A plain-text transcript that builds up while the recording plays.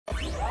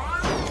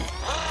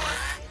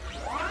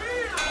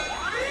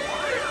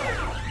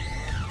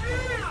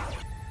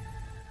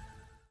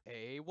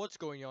What's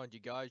going on, you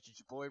guys?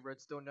 It's your boy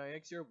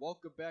Redstone9x here.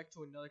 Welcome back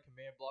to another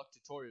command block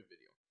tutorial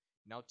video.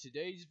 Now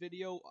today's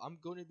video, I'm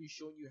going to be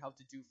showing you how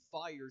to do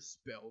fire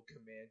spell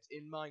commands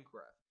in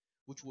Minecraft,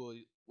 which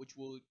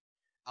will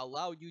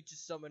allow you to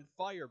summon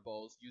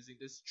fireballs using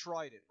this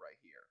trident right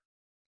here.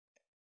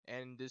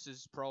 And this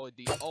is probably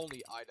the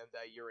only item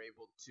that you're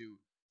able to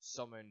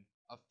summon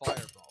a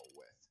fireball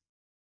with.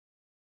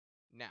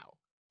 Now,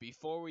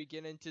 before we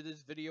get into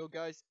this video,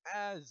 guys,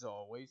 as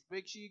always,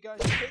 make sure you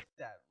guys hit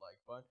that like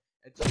button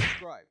and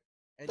subscribe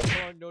and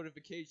turn on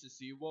notifications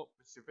so you won't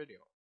miss your video.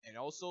 And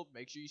also,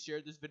 make sure you share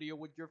this video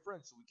with your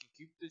friends so we can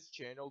keep this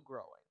channel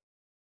growing.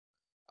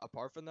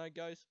 Apart from that,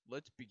 guys,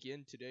 let's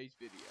begin today's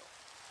video.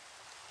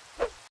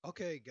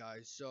 Okay,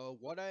 guys, so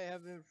what I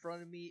have in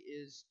front of me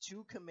is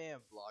two command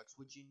blocks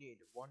which you need.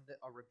 One that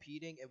are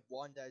repeating and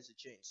one that is a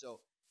chain. So,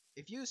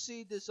 if you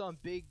see this on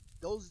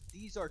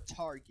these are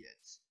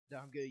targets that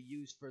I'm going to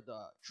use for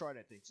the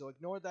trident thing. So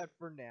ignore that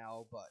for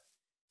now, but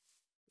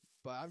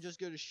I'm just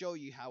going to show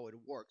you how it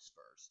works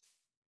first.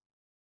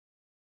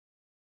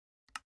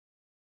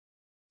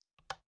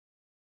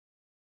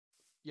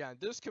 Yeah,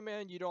 this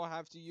command you don't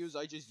have to use.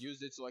 I just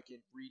used it so I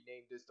can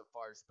rename this the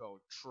fire spell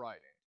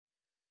trident.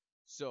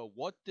 So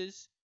what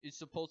this is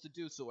supposed to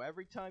do, so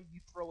every time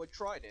you throw a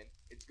trident,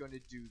 it's going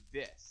to do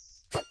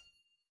this.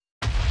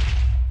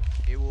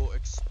 It will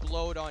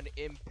explode on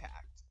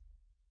impact.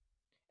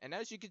 And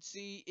as you can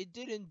see, it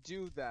didn't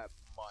do that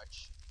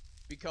much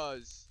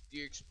because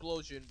the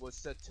explosion was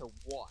set to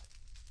 1.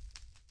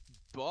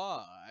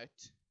 But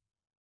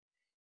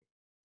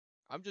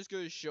I'm just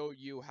going to show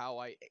you how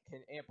I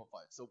can amplify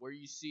it. So where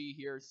you see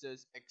here it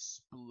says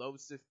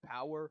explosive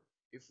power,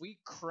 if we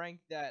crank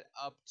that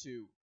up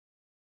to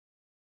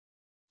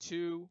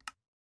 2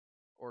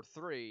 or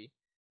 3,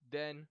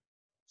 then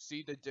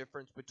see the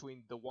difference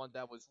between the one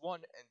that was 1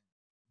 and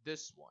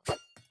this one.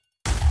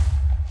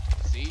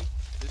 See?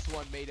 This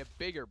one made a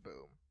bigger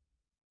boom.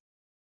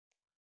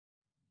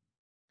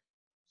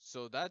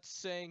 So that's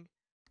saying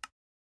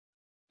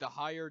the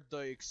higher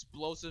the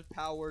explosive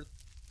power,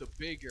 the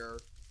bigger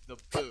the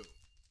boom.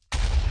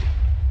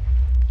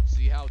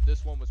 See how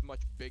this one was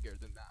much bigger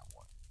than that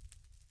one.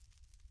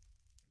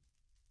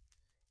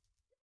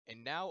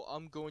 And now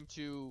I'm going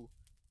to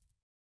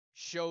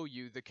show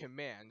you the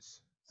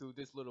commands through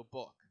this little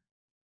book.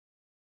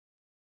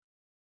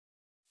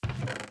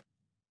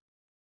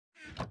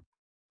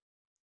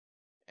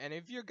 And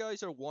if you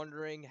guys are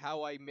wondering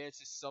how I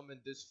managed to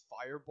summon this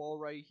fireball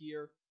right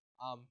here,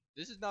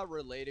 this is not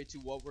related to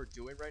what we're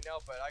doing right now,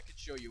 but I could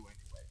show you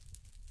anyway.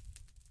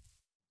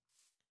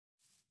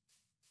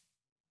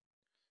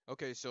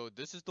 Okay, so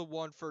this is the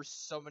one for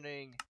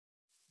summoning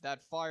that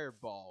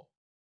fireball.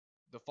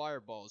 The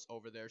fireballs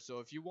over there. So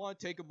if you want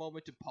to take a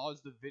moment to pause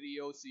the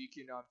video so you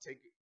can take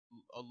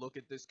a look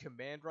at this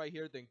command right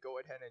here, then go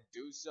ahead and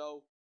do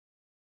so.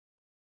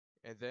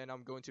 And then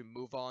I'm going to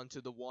move on to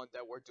the one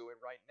that we're doing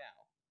right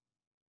now.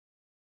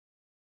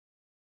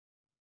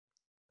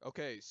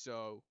 Okay,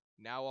 so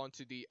now on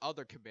to the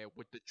other command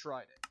with the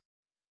trident.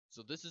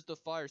 So this is the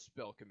fire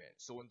spell command.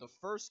 So in the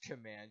first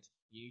command,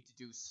 you need to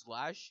do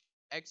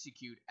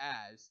 /execute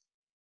as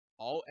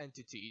all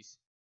entities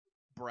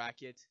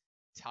bracket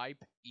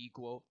type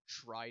equal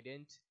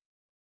trident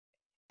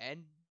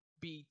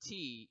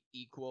NBT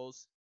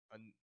equals a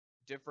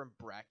different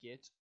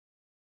bracket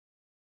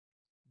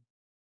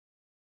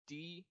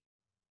D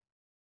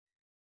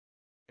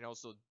and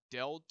also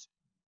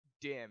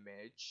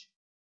DealtDamage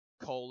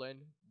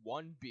colon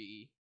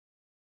 1B,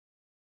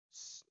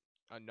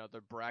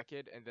 another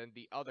bracket, and then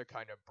the other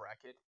kind of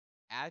bracket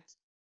at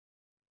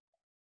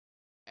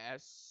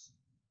S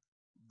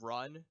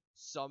run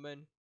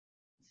summon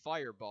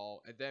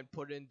fireball, and then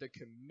put in the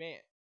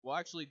command. Well,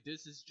 actually,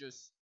 this is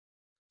just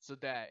so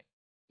that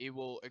it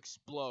will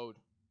explode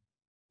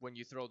when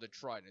you throw the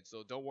trident,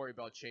 so don't worry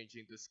about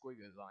changing the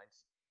squiggly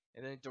lines.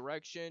 And then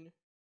direction,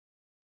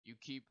 you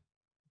keep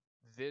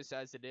this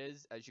as it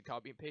is, as you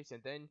copy and paste,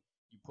 and then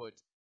you put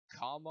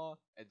comma,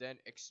 and then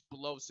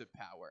explosive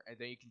power, and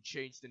then you can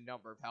change the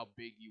number of how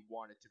big you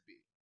want it to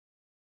be.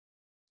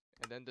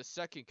 And then the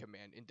second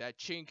command, in that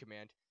chain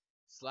command,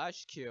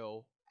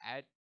 /kill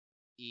at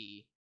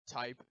E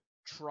type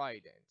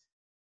trident.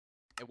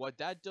 And what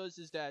that does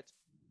is that,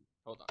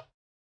 hold on,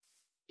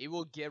 it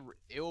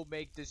will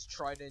make this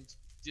trident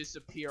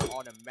disappear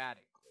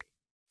automatically,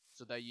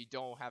 so that you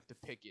don't have to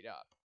pick it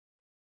up.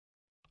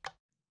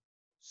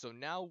 So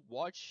now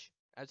watch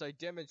as I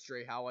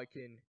demonstrate how I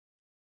can.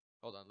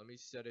 Hold on, let me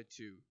set it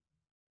to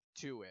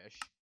 2-ish,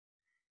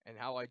 and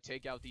how I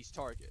take out these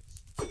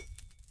targets.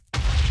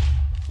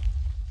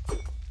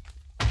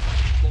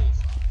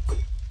 Bullseye.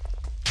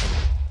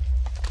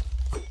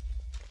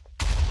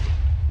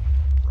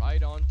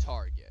 Right on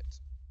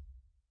target.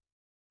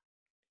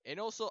 And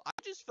also, I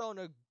just found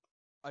a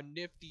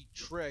nifty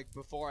trick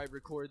before I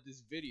recorded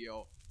this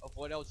video of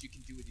what else you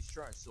can do with these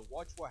tridents, so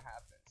watch what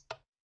happens.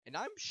 And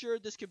I'm sure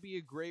this could be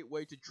a great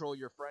way to troll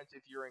your friends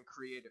if you're in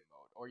creative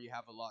mode, or you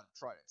have a lot of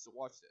tridents. So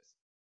watch this.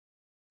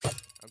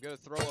 I'm gonna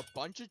throw a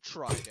bunch of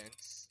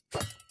tridents.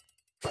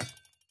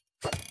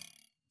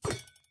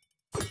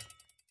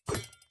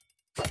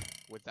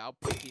 without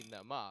picking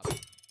them up.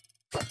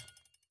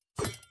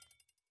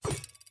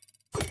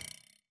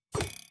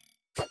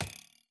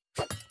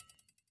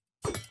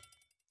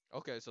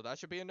 Okay, so that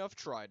should be enough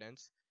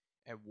tridents.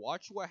 And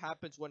watch what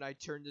happens when I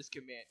turn this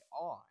command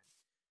on.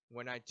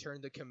 When I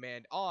turn the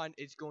command on,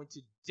 it's going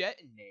to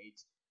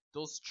detonate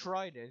those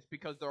tridents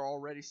because they're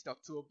already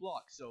stuck to a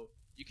block. So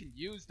you can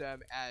use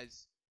them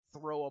as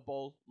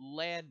throwable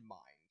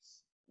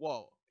landmines.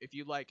 Whoa, if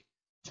you like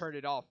turn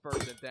it off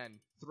first and then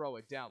throw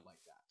it down like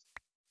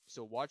that.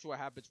 So watch what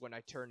happens when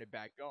I turn it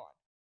back on.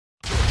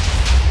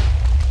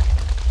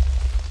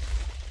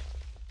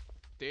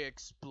 They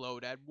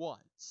explode at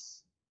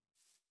once.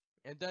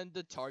 And then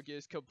the target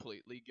is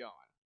completely gone.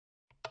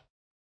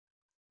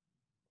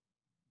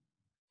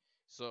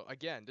 So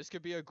again, this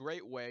could be a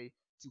great way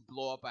to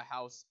blow up a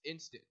house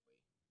instantly.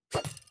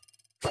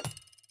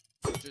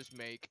 Just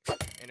make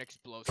an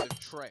explosive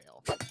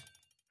trail.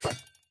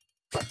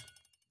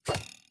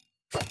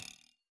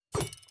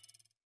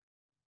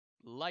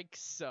 Like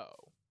so.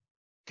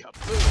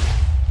 Kaboom!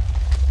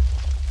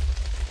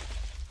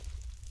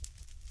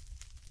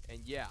 And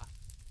yeah.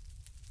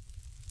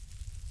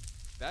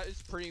 That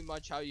is pretty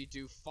much how you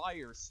do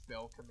fire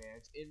spell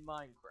commands in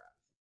Minecraft.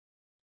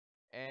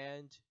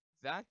 And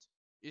that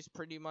is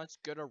pretty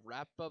much gonna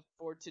wrap up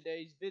for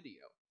today's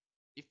video.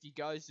 If you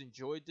guys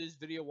enjoyed this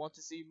video, want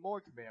to see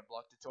more command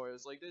block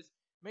tutorials like this,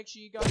 make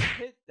sure you guys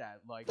hit that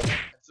like button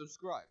and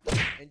subscribe,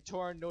 and turn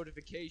on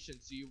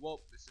notifications so you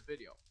won't miss a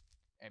video.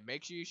 And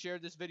make sure you share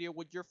this video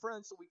with your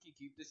friends so we can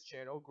keep this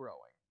channel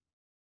growing.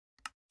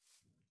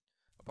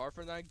 Apart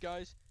from that,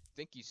 guys,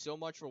 thank you so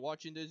much for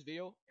watching this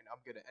video, and I'm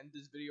gonna end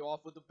this video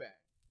off with a bang,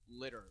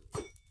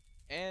 literally.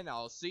 And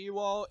I'll see you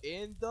all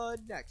in the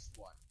next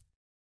one.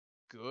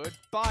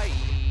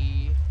 Goodbye!